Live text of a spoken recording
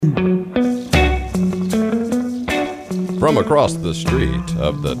From across the street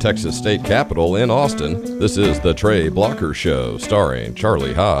of the Texas State Capitol in Austin, this is the Trey Blocker Show, starring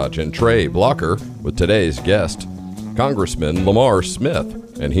Charlie Hodge and Trey Blocker, with today's guest, Congressman Lamar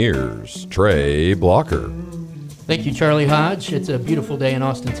Smith. And here's Trey Blocker. Thank you, Charlie Hodge. It's a beautiful day in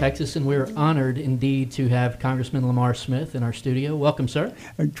Austin, Texas, and we're honored indeed to have Congressman Lamar Smith in our studio. Welcome, sir.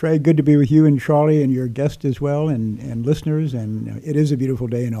 Trey, good to be with you and Charlie and your guest as well, and listeners. And it is a beautiful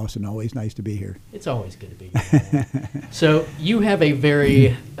day in Austin. Always nice to be here. It's always good to be here. So you have a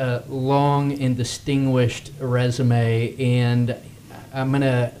very long and distinguished resume, and I'm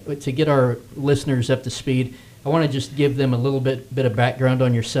going to get our listeners up to speed, I want to just give them a little bit of background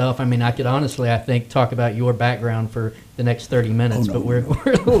on yourself. I mean, I could honestly, I think, talk about your background for the next 30 minutes, but we're a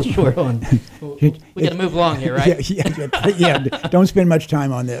little short on. We got to move along here, right? Yeah. Don't spend much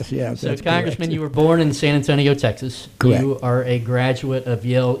time on this. Yeah. So, Congressman, you were born in San Antonio, Texas. Correct. You are a graduate of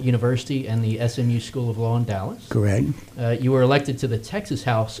Yale University and the SMU School of Law in Dallas. Correct. You were elected to the Texas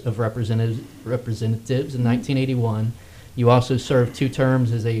House of Representatives in 1981. You also served 2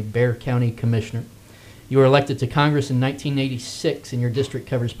 terms as a Bexar County Commissioner. You were elected to Congress in 1986, and your district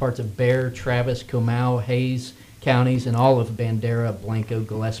covers parts of Bexar, Travis, Comal, Hayes counties, and all of Bandera, Blanco,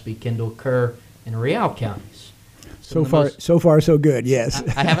 Gillespie, Kendall, Kerr, and Real counties. So far, so good. Yes.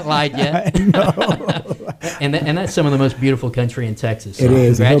 I haven't lied yet. No. and that's some of the most beautiful country in Texas. So it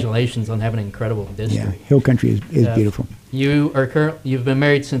is. Congratulations on having an incredible district. Yeah, Hill Country is beautiful. You've been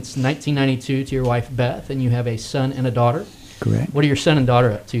married since 1992 to your wife Beth, and you have a son and a daughter. Correct. What are your son and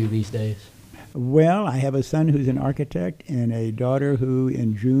daughter up to these days? Well, I have a son who's an architect and a daughter who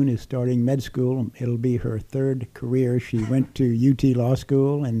in June is starting med school. It'll be her 3rd career. She went to UT Law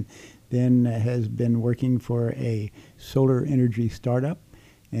School and then has been working for a solar energy startup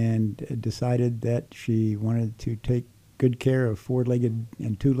and decided that she wanted to take good care of 4-legged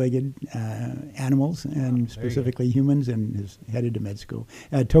and 2-legged animals, and specifically humans, and is headed to med school.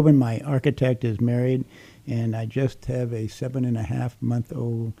 Tobin, my architect, is married, and I just have a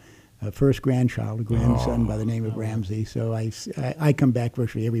 7.5-month-old first grandchild, a grandson by the name of Ramsey. So I come back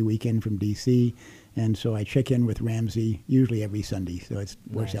virtually every weekend from D.C., and so I check in with Ramsey usually every Sunday. So it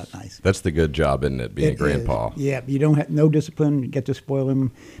works out nice. That's the good job, isn't it, being grandpa? Yeah, you don't have no discipline, get to spoil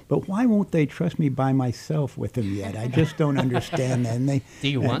him. But why won't they trust me by myself with him yet? I just don't understand that. And do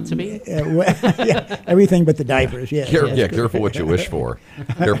you want to be? Everything but the diapers. Yeah. Careful what you wish for.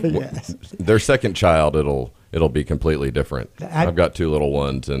 Yes. Their second child, it'll be completely different. I've got 2 little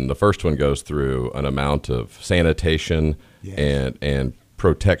ones, and the first one goes through an amount of sanitation and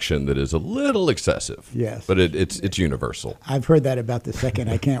protection that is a little excessive. Yes. But it's universal. I've heard that about the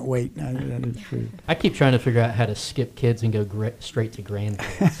second. I can't wait. That is true. I keep trying to figure out how to skip kids and go straight to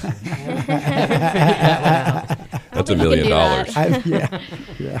grandkids. That's $1 million.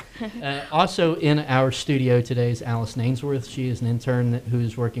 Also in our studio today is Alice Nainsworth. She is an intern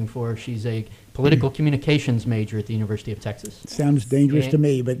who's working she's a political communications major at the University of Texas. Sounds dangerous to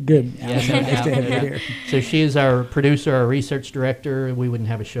me, but good. Nice to have you here. So she is our producer, our research director. We wouldn't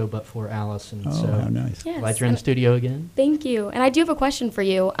have a show but for Alice. And how nice. Yes. Glad you're in the studio again. Thank you. And I do have a question for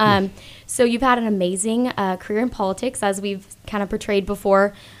you. So you've had an amazing career in politics, as we've kind of portrayed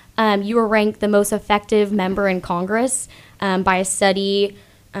before. You were ranked the most effective member in Congress by a study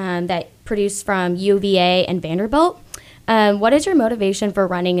that produced from UVA and Vanderbilt. What is your motivation for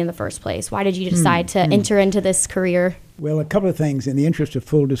running in the first place? Why did you decide to enter into this career? Well, a couple of things. In the interest of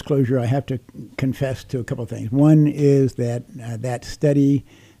full disclosure, I have to confess to a couple of things. One is that that study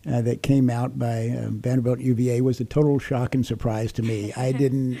that came out by Vanderbilt UVA was a total shock and surprise to me. I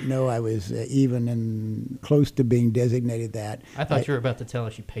didn't know I was even close to being designated that. I thought you were about to tell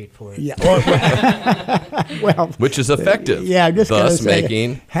us you paid for it. Yeah. Well, which is effective. Yeah, I'm just thus say,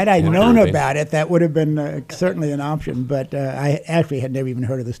 making. Had I known about it, that would have been certainly an option. But I actually had never even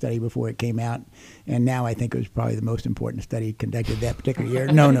heard of the study before it came out. And now I think it was probably the most important study conducted that particular year.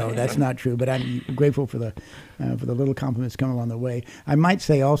 No, that's not true. But I'm grateful for the little compliments coming along the way. I might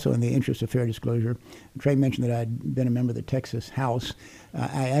say also, in the interest of fair disclosure, Trey mentioned that I'd been a member of the Texas House.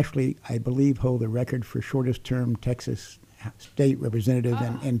 I believe, hold the record for shortest term Texas state representative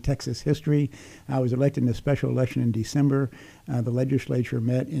in Texas history. I was elected in a special election in December. The legislature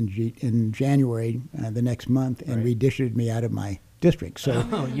met in January the next month and redistricted me out of my district.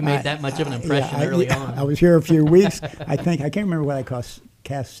 So you made that much of an impression early on. I was here a few weeks. I can't remember what I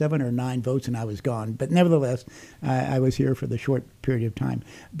cast 7 or 9 votes and I was gone. But nevertheless, I was here for the short period of time.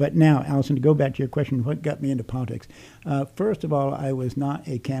 But now, Allison, to go back to your question, what got me into politics? First of all, I was not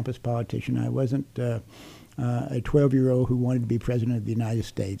a campus politician. I wasn't a 12-year-old who wanted to be president of the United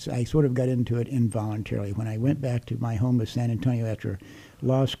States. I sort of got into it involuntarily. When I went back to my home of San Antonio after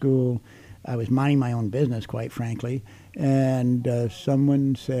law school, I was minding my own business, quite frankly, and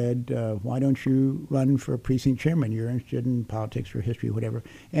someone said, why don't you run for precinct chairman? You're interested in politics or history or whatever.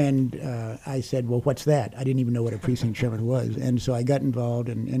 And I said, well, what's that? I didn't even know what a precinct chairman was. And so I got involved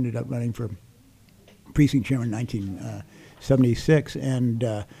and ended up running for precinct chairman in 1976. And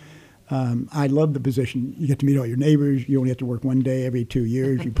I love the position. You get to meet all your neighbors. You only have to work one day every 2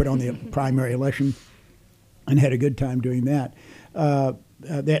 years. You put on the primary election and had a good time doing that.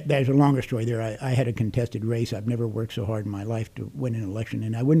 There's a longer story there. I had a contested race. I've never worked so hard in my life to win an election,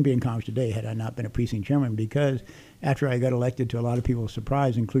 and I wouldn't be in Congress today had I not been a precinct chairman, because after I got elected, to a lot of people's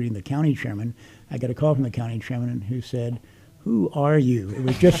surprise, including the county chairman, I got a call from the county chairman who said, "Who are you?" It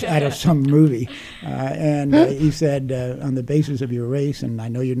was just out of some movie. And he said, on the basis of your race, and I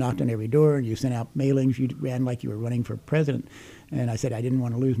know you knocked on every door and you sent out mailings, you ran like you were running for president. And I said I didn't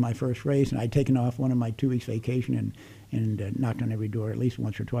want to lose my first race, and I'd taken off one of my 2 weeks vacation and knocked on every door at least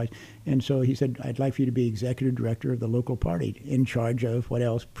once or twice. And so he said, I'd like for you to be executive director of the local party, in charge of what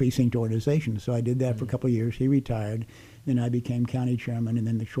else? Precinct organization. So I did that for a couple of years. He retired. Then I became county chairman, and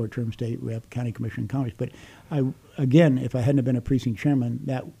then the short-term state rep, county commissioner in Congress. But again, if I hadn't been a precinct chairman,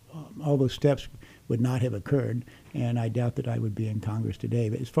 that all those steps would not have occurred, and I doubt that I would be in Congress today.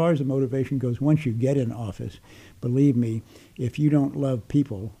 But as far as the motivation goes, once you get in office, believe me, if you don't love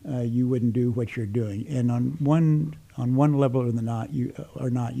people, you wouldn't do what you're doing. And on one level or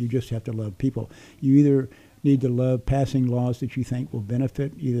not, you just have to love people. You either need to love passing laws that you think will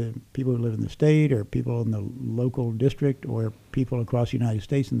benefit either people who live in the state or people in the local district or people across the United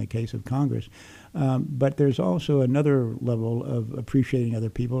States in the case of Congress. But there's also another level of appreciating other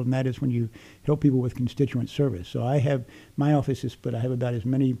people, and that is when you help people with constituent service. So my office is split. I have about as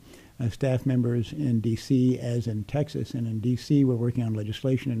many staff members in D.C. as in Texas. And in D.C. we're working on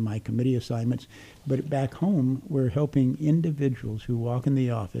legislation and my committee assignments. But back home, we're helping individuals who walk in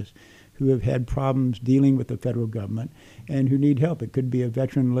the office who have had problems dealing with the federal government and who need help. It could be a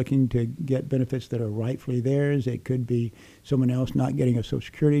veteran looking to get benefits that are rightfully theirs. It could be someone else not getting a Social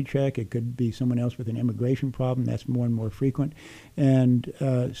Security check. It could be someone else with an immigration problem. That's more and more frequent. And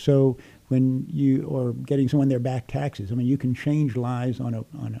so when you or getting someone their back taxes, I mean, you can change lives on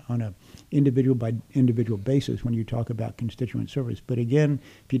a individual by individual basis when you talk about constituent service. But again,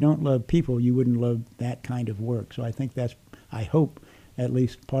 if you don't love people, you wouldn't love that kind of work. So I think that's, I hope, at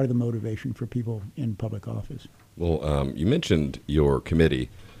least part of the motivation for people in public office. Well, you mentioned your committee,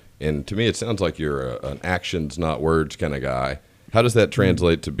 and to me it sounds like you're an actions, not words kind of guy. How does that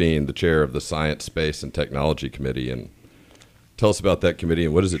translate to being the chair of the Science, Space, and Technology Committee? And tell us about that committee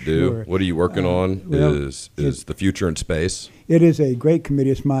and what does it do? Sure. What are you working on? Is the future in space? It is a great committee.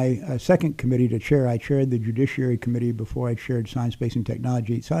 It's my second committee to chair. I chaired the Judiciary Committee before I chaired Science, Space, and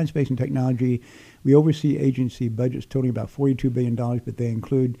Technology. Science, Space, and Technology, we oversee agency budgets totaling about $42 billion, but they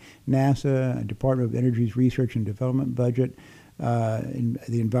include NASA, Department of Energy's Research and Development budget,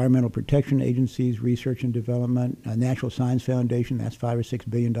 the Environmental Protection Agency's Research and Development, National Science Foundation, that's $5 or $6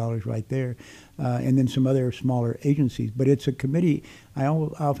 billion right there, and then some other smaller agencies. But it's a committee. I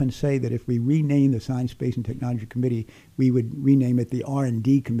often say that if we rename the Science, Space, and Technology Committee, we would rename it the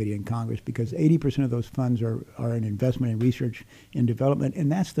R&D Committee in Congress, because 80% of those funds are in investment in research and development,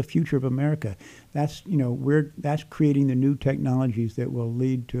 and that's the future of America. That's that's creating the new technologies that will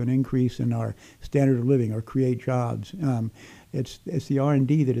lead to an increase in our standard of living or create jobs. It's the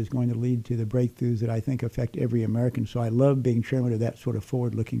R&D that is going to lead to the breakthroughs that I think affect every American. So I love being chairman of that sort of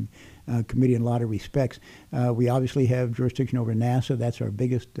forward-looking committee in a lot of respects. We obviously have jurisdiction over NASA. That's our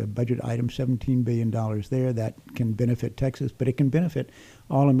biggest budget item, $17 billion there. That can benefit Texas, but it can benefit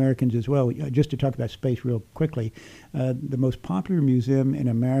all Americans as well. Just to talk about space real quickly, the most popular museum in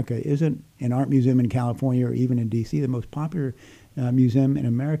America isn't an art museum in California or even in D.C. The most popular museum in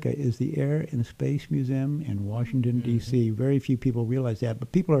America is the Air and Space Museum in Washington, D.C. Very few people realize that,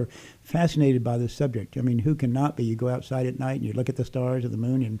 but people are fascinated by this subject. I mean, who cannot be? You go outside at night and you look at the stars and the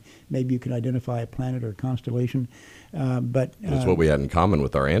moon, and maybe you can identify a planet or a constellation. But it's what we had in common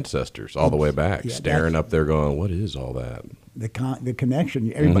with our ancestors all the way back, staring up there going, what is all that? The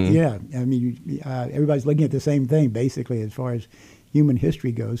connection. Everybody, yeah. I mean, everybody's looking at the same thing, basically, as far as human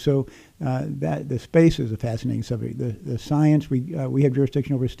history goes. So that the space is a fascinating subject. The science, we have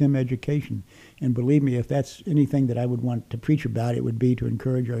jurisdiction over STEM education. And believe me, if that's anything that I would want to preach about, it would be to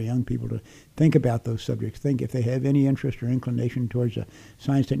encourage our young people to think about those subjects. Think if they have any interest or inclination towards a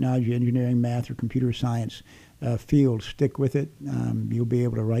science, technology, engineering, math, or computer science field, stick with it. You'll be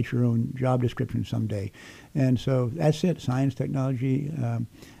able to write your own job description someday. And so that's it, science, technology,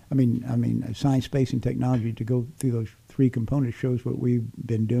 science, space, and technology, to go through those three components shows what we've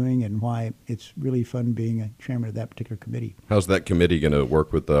been doing and why it's really fun being a chairman of that particular committee. How's that committee going to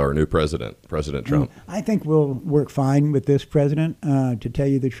work with our new president, President Trump? I think we'll work fine with this president. To tell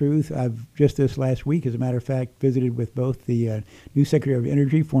you the truth, I've just this last week, as a matter of fact, visited with both the new Secretary of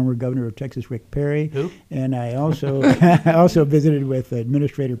Energy, former Governor of Texas, Rick Perry, Who? and I also I also visited with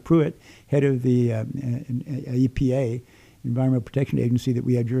Administrator Pruitt, head of the EPA, Environmental Protection Agency, that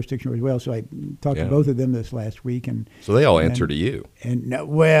we had jurisdiction over as well. So I talked to both of them this last week, and So they all answer to you. and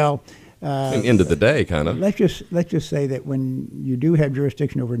well. End of the day, kind of. Let's just say that when you do have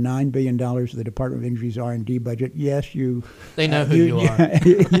jurisdiction over $9 billion of the Department of Energy's R&D budget, yes, They know who you are.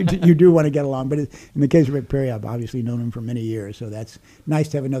 you do want to get along. But in the case of Rick Perry, I've obviously known him for many years, so that's nice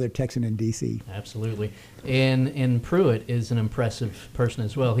to have another Texan in D.C. Absolutely. And Pruitt is an impressive person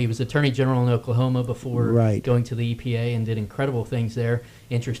as well. He was Attorney General in Oklahoma before Right. going to the EPA and did incredible things there.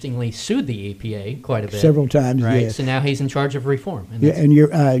 Interestingly, sued the EPA quite a bit. Several times, Right. yes. So now he's in charge of reform. And Yeah, that's- and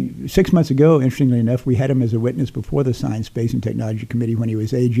you're 6 months ago, interestingly enough, we had him as a witness before the Science, Space, and Technology Committee when he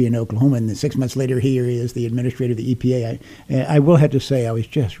was AG in Oklahoma, and then 6 months later, here he is, the administrator of the EPA. I will have to say, I was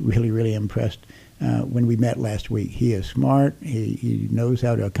just really, really impressed when we met last week. He is smart. He knows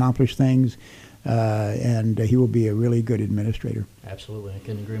how to accomplish things, and he will be a really good administrator. Absolutely. I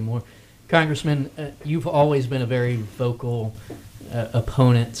couldn't agree more. Congressman, you've always been a very vocal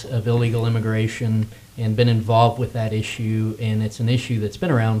opponent of illegal immigration and been involved with that issue, and it's an issue that's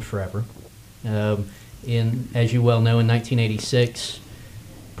been around forever. As you well know, in 1986,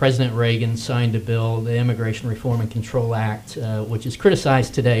 President Reagan signed a bill, the Immigration Reform and Control Act, which is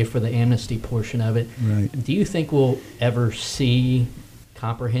criticized today for the amnesty portion of it. Right. Do you think we'll ever see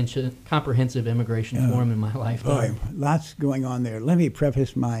comprehensive immigration reform in my lifetime? Boy, lots going on there. Let me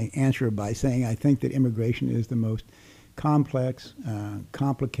preface my answer by saying I think that immigration is the most complex,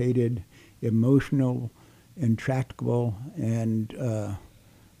 complicated, emotional, intractable, and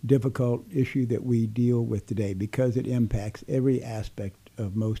difficult issue that we deal with today because it impacts every aspect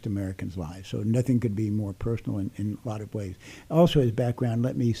of most Americans' lives. So nothing could be more personal in a lot of ways. Also, as background,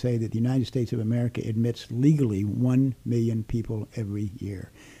 let me say that the United States of America admits legally 1 million people every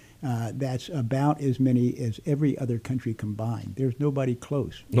year. That's about as many as every other country combined. There's nobody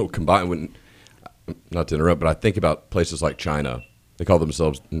close. No, combined, not to interrupt, but I think about places like China. They call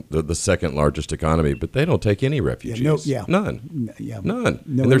themselves the second largest economy, but they don't take any refugees. None. None. No And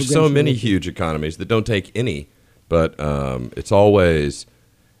there's so immigrants, many no- huge economies that don't take any. But it's always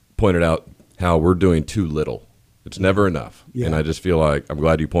pointed out how we're doing too little. It's never enough. Yeah. And I just feel like I'm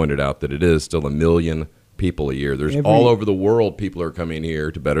glad you pointed out that it is still 1 million people a year. There's all over the world people are coming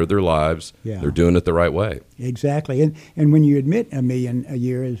here to better their lives. Yeah. They're doing it the right way. Exactly. And when you admit 1 million a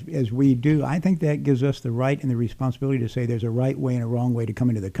year, as we do, I think that gives us the right and the responsibility to say there's a right way and a wrong way to come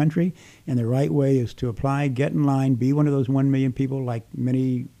into the country. And the right way is to apply, get in line, be one of those 1 million people like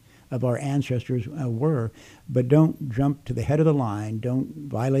many of our ancestors were, but don't jump to the head of the line, don't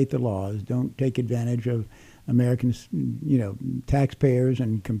violate the laws, don't take advantage of Americans, taxpayers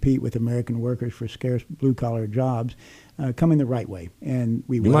and compete with American workers for scarce blue-collar jobs. Come in the right way, and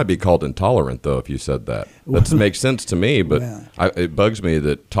we will. You might be called intolerant, though, if you said that. That makes sense to me, but Well. it bugs me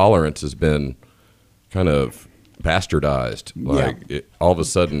that tolerance has been kind of bastardized. All of a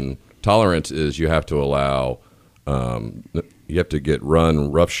sudden, tolerance is you have to allow, you have to get run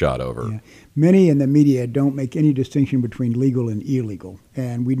roughshod over. Yeah. Many in the media don't make any distinction between legal and illegal,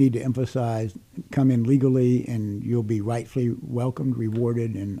 and we need to emphasize come in legally and you'll be rightfully welcomed,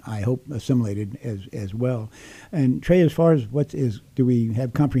 rewarded, and I hope assimilated as well. And Trey, as far as do we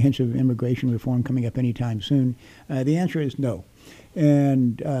have comprehensive immigration reform coming up anytime soon? The answer is no.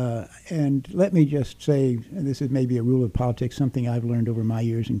 And let me just say, and this is maybe a rule of politics, something I've learned over my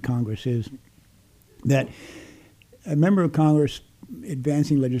years in Congress is that a member of Congress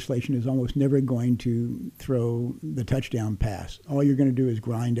advancing legislation is almost never going to throw the touchdown pass. All you're going to do is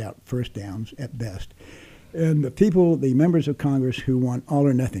grind out first downs at best. And the members of Congress who want all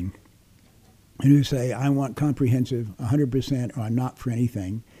or nothing, and who say, I want comprehensive 100% or I'm not for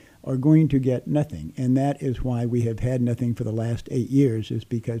anything, are going to get nothing. And that is why we have had nothing for the last 8 years, is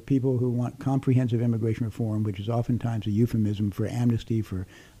because people who want comprehensive immigration reform, which is oftentimes a euphemism for amnesty for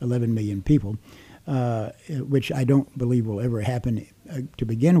 11 million people, which I don't believe will ever happen to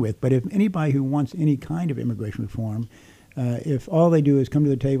begin with. But if anybody who wants any kind of immigration reform, if all they do is come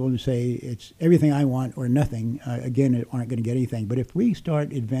to the table and say it's everything I want or nothing, again, aren't going to get anything. But if we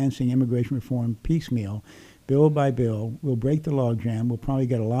start advancing immigration reform piecemeal, bill by bill, we'll break the logjam. We'll probably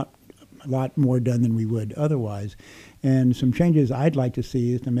get a lot more done than we would otherwise. And some changes I'd like to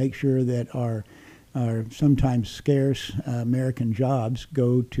see is to make sure that our or sometimes scarce American jobs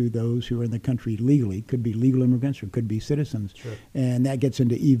go to those who are in the country legally. Could be legal immigrants or could be citizens. Sure. And that gets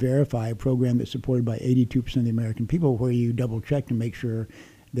into E-Verify, a program that's supported by 82% of the American people, where you double check to make sure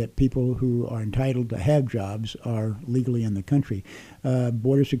that people who are entitled to have jobs are legally in the country.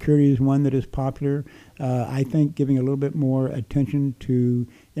 Border security is one that is popular. I think giving a little bit more attention to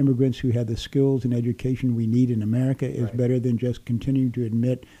immigrants who have the skills and education we need in America is Right. better than just continuing to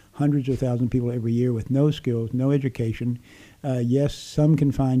admit hundreds of thousands of people every year with no skills, no education. Yes, some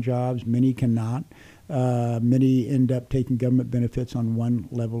can find jobs, many cannot. Many end up taking government benefits on one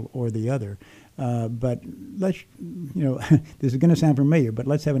level or the other. But let's, this is going to sound familiar, but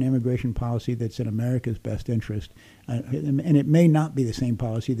let's have an immigration policy that's in America's best interest. And it may not be the same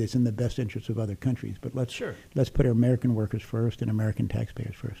policy that's in the best interest of other countries, but let's put our American workers first and American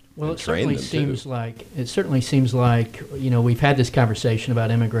taxpayers first. Well, And it train certainly seems like we've had this conversation about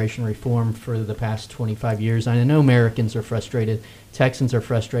immigration reform for the past 25 years. I know Americans are frustrated, Texans are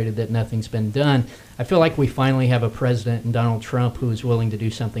frustrated that nothing's been done. I feel like we finally have a president in Donald Trump who is willing to do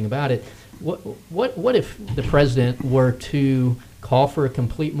something about it. What if the president were to call for a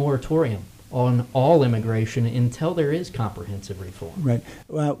complete moratorium on all immigration until there is comprehensive reform? Right.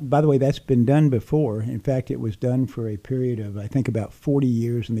 Well, by the way, that's been done before. In fact, it was done for a period of, I think, about 40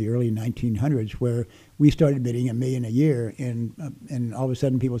 years in the early 1900s, where we started admitting 1 million a year, and all of a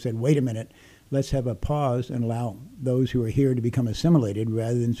sudden people said, wait a minute, let's have a pause and allow those who are here to become assimilated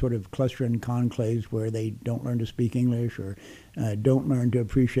rather than sort of cluster in conclaves where they don't learn to speak English or don't learn to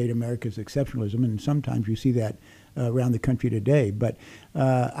appreciate America's exceptionalism. And sometimes you see that around the country today. But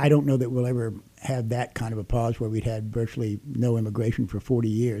I don't know that we'll ever have that kind of a pause where we'd had virtually no immigration for 40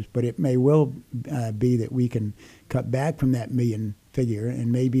 years. But it may well be that we can cut back from that million figure,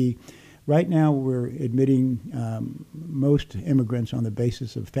 and maybe right now we're admitting most immigrants on the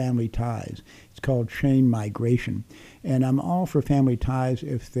basis of family ties. It's called chain migration. And I'm all for family ties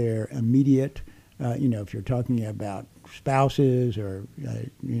if they're immediate, if you're talking about spouses or,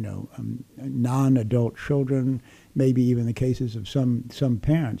 non-adult children, maybe even the cases of some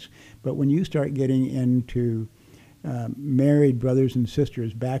parents. But when you start getting into married brothers and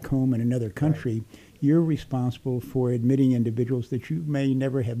sisters back home in another country, right, you're responsible for admitting individuals that you may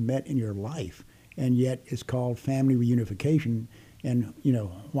never have met in your life, and yet it's called family reunification. And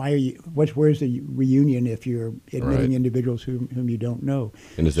where's the reunion if you're admitting right. individuals whom you don't know?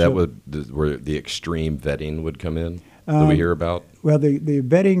 And is that where the extreme vetting would come in that we hear about? Well, the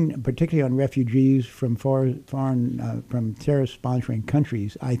vetting, particularly on refugees from from terrorist sponsoring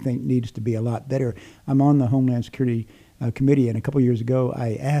countries, I think needs to be a lot better. I'm on the Homeland Security Committee, and a couple years ago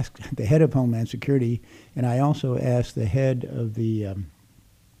I asked the head of Homeland Security, and I also asked the head of the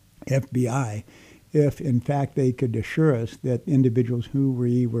FBI if in fact they could assure us that individuals who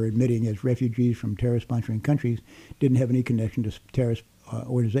we were admitting as refugees from terrorist sponsoring countries didn't have any connection to terrorist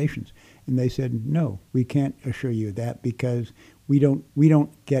organizations. And they said, no, we can't assure you that because we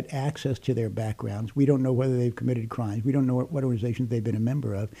don't get access to their backgrounds. We don't know whether they've committed crimes. We don't know what organizations they've been a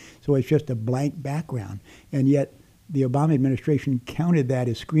member of. So it's just a blank background. And yet the Obama administration counted that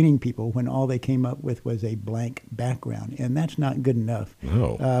as screening people when all they came up with was a blank background. And that's not good enough.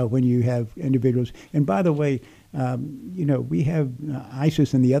 No. When you have individuals. And by the way, we have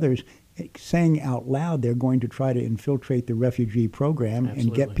ISIS and the others saying out loud they're going to try to infiltrate the refugee program. Absolutely.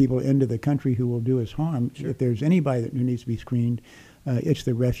 And get people into the country who will do us harm. Sure. If there's anybody who needs to be screened, it's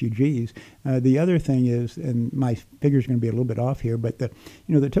the refugees. The other thing is, and my figure's going to be a little bit off here, but the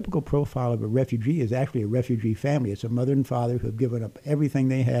typical profile of a refugee is actually a refugee family. It's a mother and father who have given up everything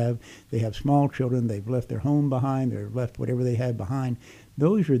they have. They have small children. They've left their home behind. They've left whatever they have behind.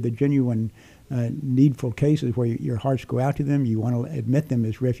 Those are the genuine needful cases where your hearts go out to them. You want to admit them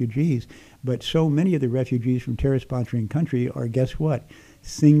as refugees. But so many of the refugees from terrorist-sponsoring country are, guess what,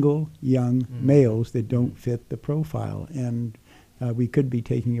 single young males that don't fit the profile. And we could be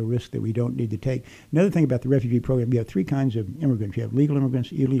taking a risk that we don't need to take. Another thing about the refugee program, you have three kinds of immigrants. You have legal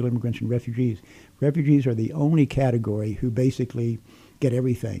immigrants, illegal immigrants, and refugees. Refugees are the only category who basically get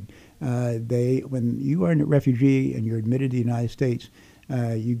everything. When you are a refugee and you're admitted to the United States,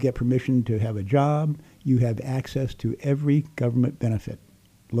 you get permission to have a job. You have access to every government benefit,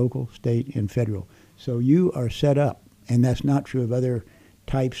 local, state, and federal. So you are set up, and that's not true of other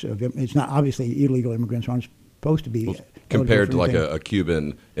types of. It's not obviously illegal immigrants aren't supposed to be. Compared to like a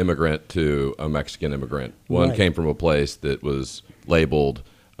Cuban immigrant to a Mexican immigrant. One Right. came from a place that was labeled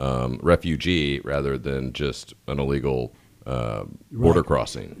refugee rather than just an illegal border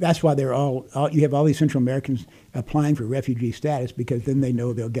crossing. That's why they're all you have all these Central Americans applying for refugee status because then they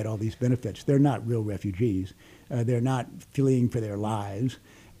know they'll get all these benefits. They're not real refugees. They're not fleeing for their lives.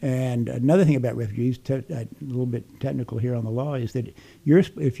 And another thing about refugees, a little bit technical here on the law, is that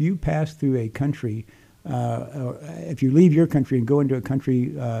if you pass through a country, or if you leave your country and go into a country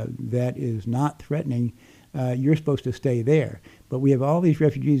that is not threatening, you're supposed to stay there. But we have all these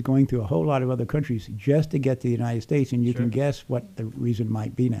refugees going through a whole lot of other countries just to get to the United States, and you can guess what the reason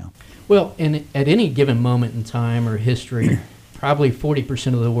might be now. Well, and at any given moment in time or history, probably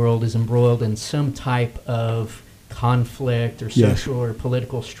 40% of the world is embroiled in some type of conflict or social or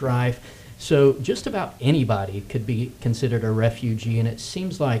political strife. So just about anybody could be considered a refugee, and it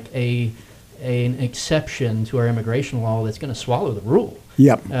seems like an exception to our immigration law that's going to swallow the rule.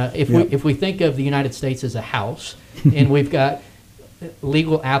 Yep. If we think of the United States as a house, and we've got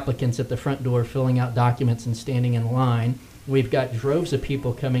legal applicants at the front door filling out documents and standing in line, we've got droves of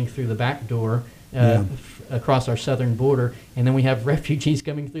people coming through the back door across our southern border, and then we have refugees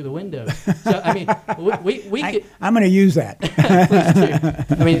coming through the windows. So I mean, I'm going to use that. Please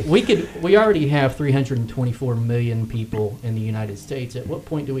do. I mean, we already have 324 million people in the United States. At what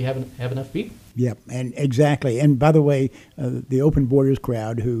point do we have enough people? Yep, and exactly. And by the way, the Open Borders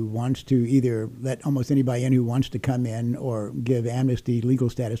crowd, who wants to either let almost anybody in who wants to come in or give amnesty, legal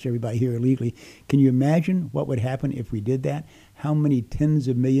status to everybody here illegally, can you imagine what would happen if we did that? How many tens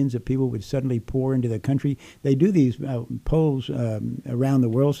of millions of people would suddenly pour into the country? They do these polls around the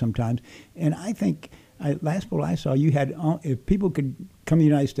world sometimes, and I think last poll I saw, you had if people could come to the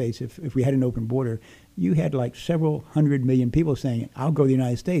United States, if we had an open border, you had like several 100 million people saying, "I'll go to the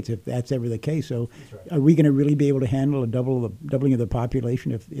United States if that's ever the case." So, are we going to really be able to handle a doubling of the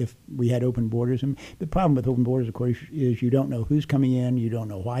population if we had open borders? And the problem with open borders, of course, is you don't know who's coming in, you don't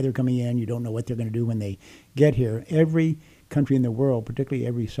know why they're coming in, you don't know what they're going to do when they get here. Every country in the world, particularly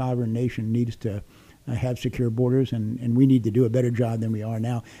every sovereign nation, needs to have secure borders, and we need to do a better job than we are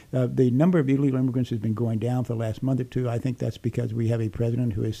now. The number of illegal immigrants has been going down for the last month or two. I think that's because we have a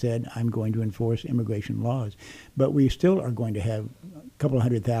president who has said, "I'm going to enforce immigration laws." But we still are going to have a couple of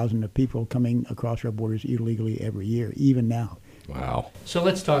 100,000 of people coming across our borders illegally every year, even now. Wow. So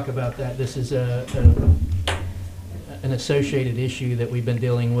let's talk about that. This is an associated issue that we've been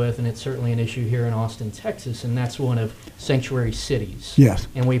dealing with, and it's certainly an issue here in Austin, Texas, and that's one of sanctuary cities. Yes.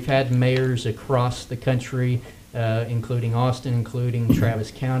 And we've had mayors across the country, including Austin, including Travis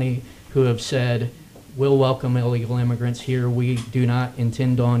County, who have said, we'll welcome illegal immigrants here. We do not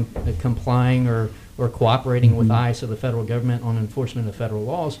intend on complying or cooperating with ICE or the federal government on enforcement of federal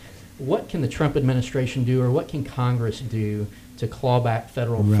laws. What can the Trump administration do, or what can Congress do to claw back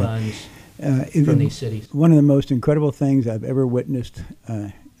federal funds from these cities? One of the most incredible things I've ever witnessed,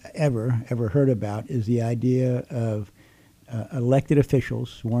 ever heard about, is the idea of elected officials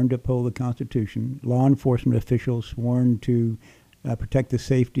sworn to uphold the Constitution, law enforcement officials sworn to protect the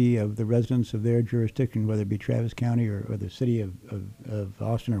safety of the residents of their jurisdiction, whether it be Travis County or the city of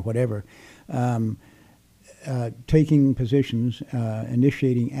Austin or whatever, taking positions,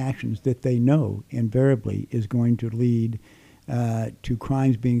 initiating actions that they know invariably is going to lead to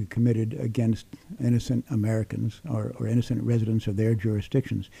crimes being committed against innocent Americans or innocent residents of their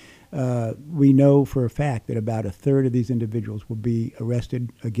jurisdictions. We know for a fact that about a third of these individuals will be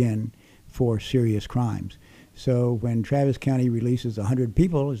arrested again for serious crimes. So when Travis County releases 100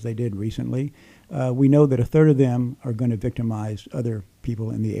 people, as they did recently, we know that a third of them are going to victimize other people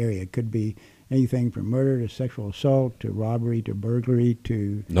in the area. It could be anything from murder to sexual assault to robbery to burglary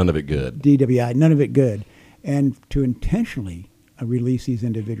to... None of it good. DWI, none of it good. And to intentionally release these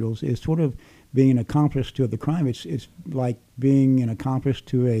individuals is sort of being an accomplice to the crime. It's like being an accomplice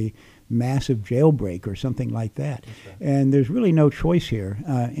to a massive jailbreak or something like that. Right. And there's really no choice here.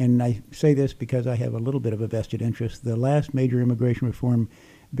 And I say this because I have a little bit of a vested interest. The last major immigration reform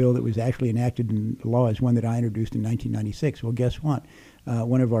bill that was actually enacted in law is one that I introduced in 1996. Well, guess what?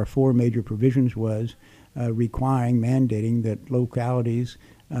 One of our four major provisions was mandating that localities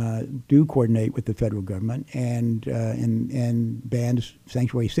do coordinate with the federal government and bans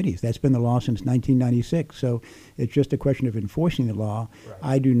sanctuary cities. That's been the law since 1996. So it's just a question of enforcing the law. Right.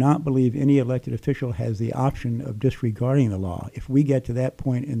 I do not believe any elected official has the option of disregarding the law. If we get to that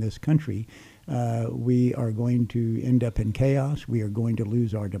point in this country, we are going to end up in chaos. We are going to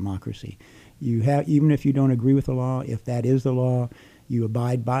lose our democracy. Even if you don't agree with the law, if that is the law, you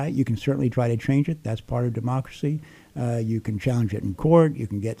abide by it. You can certainly try to change it. That's part of democracy. You can challenge it in court. You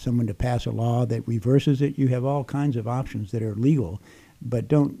can get someone to pass a law that reverses it. You have all kinds of options that are legal.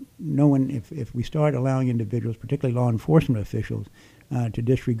 But if we start allowing individuals, particularly law enforcement officials, to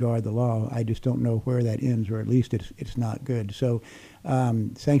disregard the law, I just don't know where that ends, or at least it's not good. So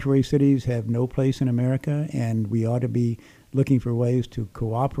sanctuary cities have no place in America, and we ought to be looking for ways to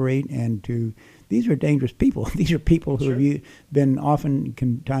cooperate and to these are dangerous people. These are people who have been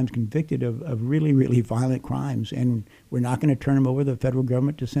times convicted of really, really violent crimes, and we're not going to turn them over to the federal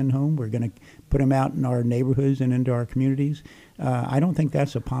government to send home. We're going to put them out in our neighborhoods and into our communities. I don't think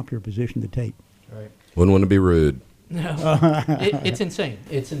that's a popular position to take. Right. Wouldn't want to be rude. No, it's insane.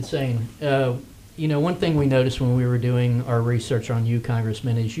 It's insane. One thing we noticed when we were doing our research on you,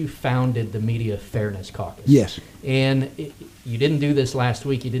 Congressman, is you founded the Media Fairness Caucus. Yes. And you didn't do this last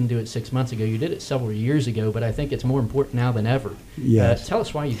week. You didn't do it 6 months ago. You did it several years ago, but I think it's more important now than ever. Yes. Tell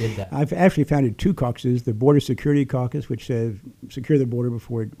us why you did that. I've actually founded two caucuses, the Border Security Caucus, which says secure the border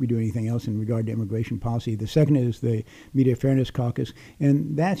before we do anything else in regard to immigration policy. The second is the Media Fairness Caucus,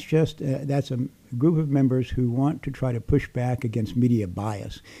 and that's a group of members who want to try to push back against media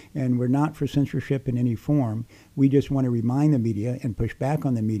bias. And we're not for censorship in any form. We just want to remind the media and push back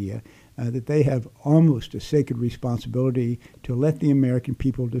on the media that they have almost a sacred responsibility to let the American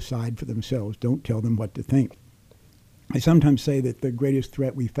people decide for themselves. Don't tell them what to think. I sometimes say that the greatest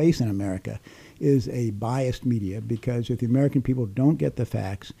threat we face in America is a biased media, because if the American people don't get the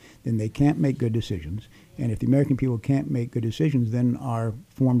facts, then they can't make good decisions. And if the American people can't make good decisions, then our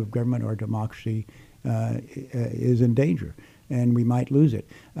form of government, our democracy, is in danger, and we might lose it.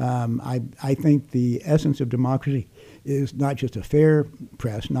 I think the essence of democracy is not just a fair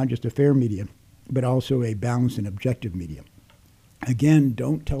press, not just a fair media, but also a balanced and objective media. Again,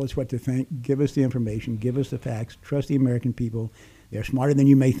 don't tell us what to think. Give us the information. Give us the facts. Trust the American people. They're smarter than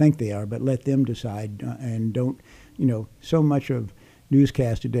you may think they are, but let them decide. And don't, so much of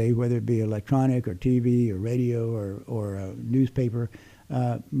newscast today, whether it be electronic or TV or radio or a newspaper,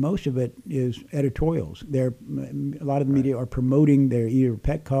 most of it is editorials. A lot of the media are promoting their either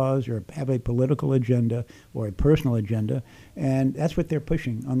pet cause or have a political agenda or a personal agenda, and that's what they're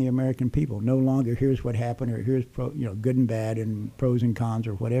pushing on the American people. No longer here's what happened, or here's good and bad and pros and cons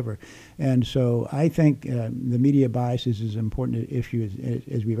or whatever. And so I think the media bias is as important an issue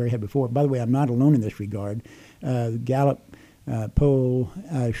as we've ever had before. By the way, I'm not alone in this regard. Gallup poll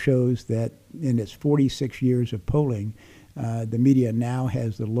shows that in its 46 years of polling, the media now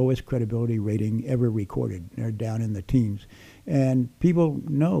has the lowest credibility rating ever recorded. They're down in the teens. And people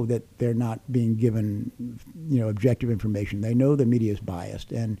know that they're not being given, objective information. They know the media is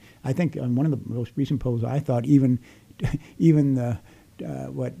biased. And I think on one of the most recent polls, I thought even the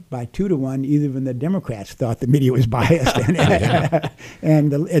by 2-1, even the Democrats thought the media was biased.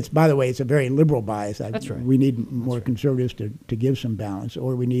 And it's, by the way, it's a very liberal bias. That's right. We need more conservatives to give some balance,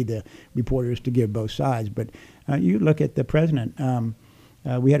 or we need the reporters to give both sides. But you look at the president.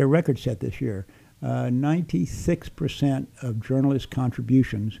 We had a record set this year. 96% of journalist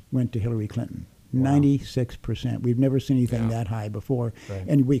contributions went to Hillary Clinton. Wow. 96%. We've never seen anything that high before. Right.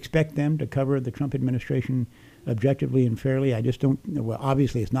 And we expect them to cover the Trump administration objectively and fairly. I just don't,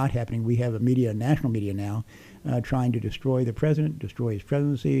 obviously it's not happening. We have a national media now, trying to destroy the president, destroy his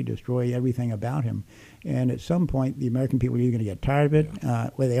presidency, destroy everything about him. And at some point, the American people are either going to get tired of it,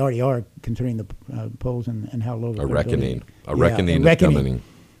 well, they already are, considering the polls and how low the reckoning. A reckoning is coming.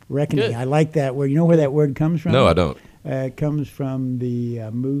 Reckoning. Good. I like that word. You know where that word comes from? No, I don't. It comes from the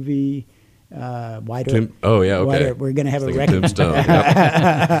movie White Earth. Oh, yeah, okay. We're going to have a reckoning. Tombstone. Yep.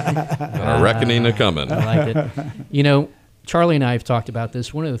 A reckoning a coming. I like it. Charlie and I have talked about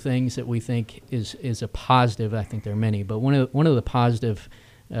this. One of the things that we think is a positive, I think there are many, but one of the positive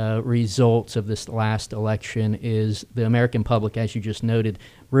results of this last election is the American public, as you just noted,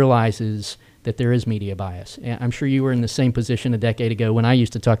 realizes that there is media bias. And I'm sure you were in the same position a decade ago when I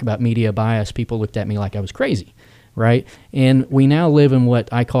used to talk about media bias. People looked at me like I was crazy, right? And we now live in what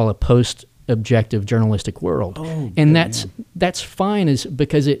I call a post-objective journalistic world. And that's fine,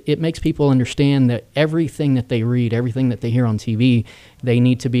 because it makes people understand that everything that they read, everything that they hear on TV, they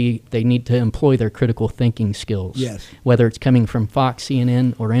need to employ their critical thinking skills. Yes. Whether it's coming from Fox,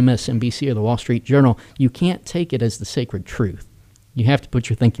 CNN, or MSNBC, or the Wall Street Journal, you can't take it as the sacred truth. You have to put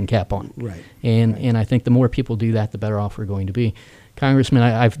your thinking cap on. Right. And I think the more people do that, the better off we're going to be. Congressman,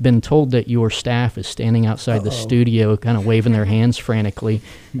 I've been told that your staff is standing outside the studio kind of waving their hands frantically.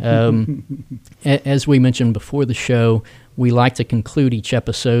 As we mentioned before the show, we like to conclude each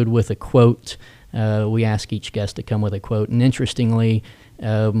episode with a quote. We ask each guest to come with a quote. And interestingly,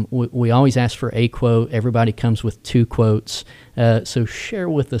 we always ask for a quote. Everybody comes with 2 quotes. So share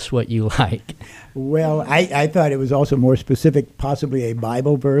with us what you like. Well, I thought it was also more specific, possibly a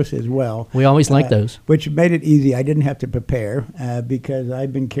Bible verse as well. We always like those. Which made it easy. I didn't have to prepare because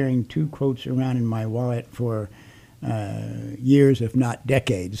I've been carrying 2 quotes around in my wallet for years, if not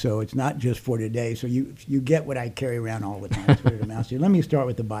decades. So it's not just for today. So you get what I carry around all the time. That's what it amounts to. Let me start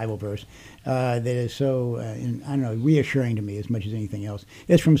with the Bible verse that is so, reassuring to me as much as anything else.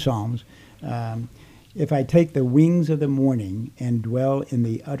 It's from Psalms. If I take the wings of the morning and dwell in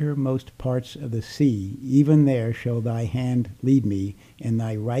the uttermost parts of the sea, even there shall thy hand lead me, and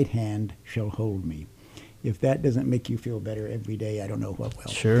thy right hand shall hold me. If that doesn't make you feel better every day, I don't know what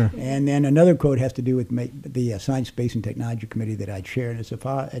will. Sure. And then another quote has to do with the Science, Space, and Technology Committee that I'd share. And it's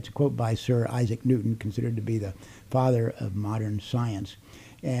a quote by Sir Isaac Newton, considered to be the father of modern science.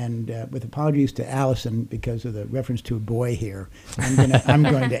 And with apologies to Allison because of the reference to a boy here, I'm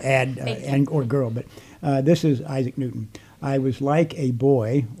going to add or girl. But this is Isaac Newton. I was like a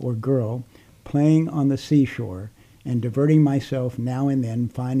boy or girl playing on the seashore and diverting myself now and then,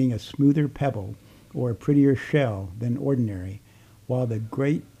 finding a smoother pebble or a prettier shell than ordinary, while the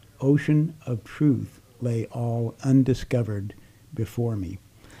great ocean of truth lay all undiscovered before me.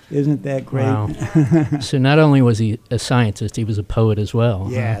 Isn't that great? Wow. So not only was he a scientist, he was a poet as well.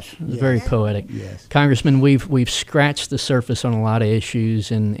 Yes. It was very poetic. Yes. Congressman, we've scratched the surface on a lot of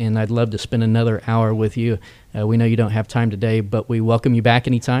issues, and I'd love to spend another hour with you. We know you don't have time today, but we welcome you back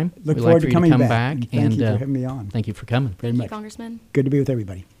anytime. Look We'd forward like for to you coming to come back. back. Thank you for having me on. Thank you for coming. Very Thank much. you, Congressman. Good to be with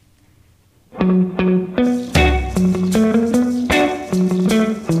everybody.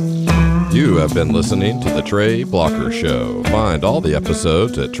 You have been listening to The Trey Blocker Show. Find all the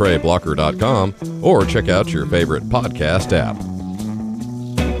episodes at TreyBlocker.com or check out your favorite podcast app.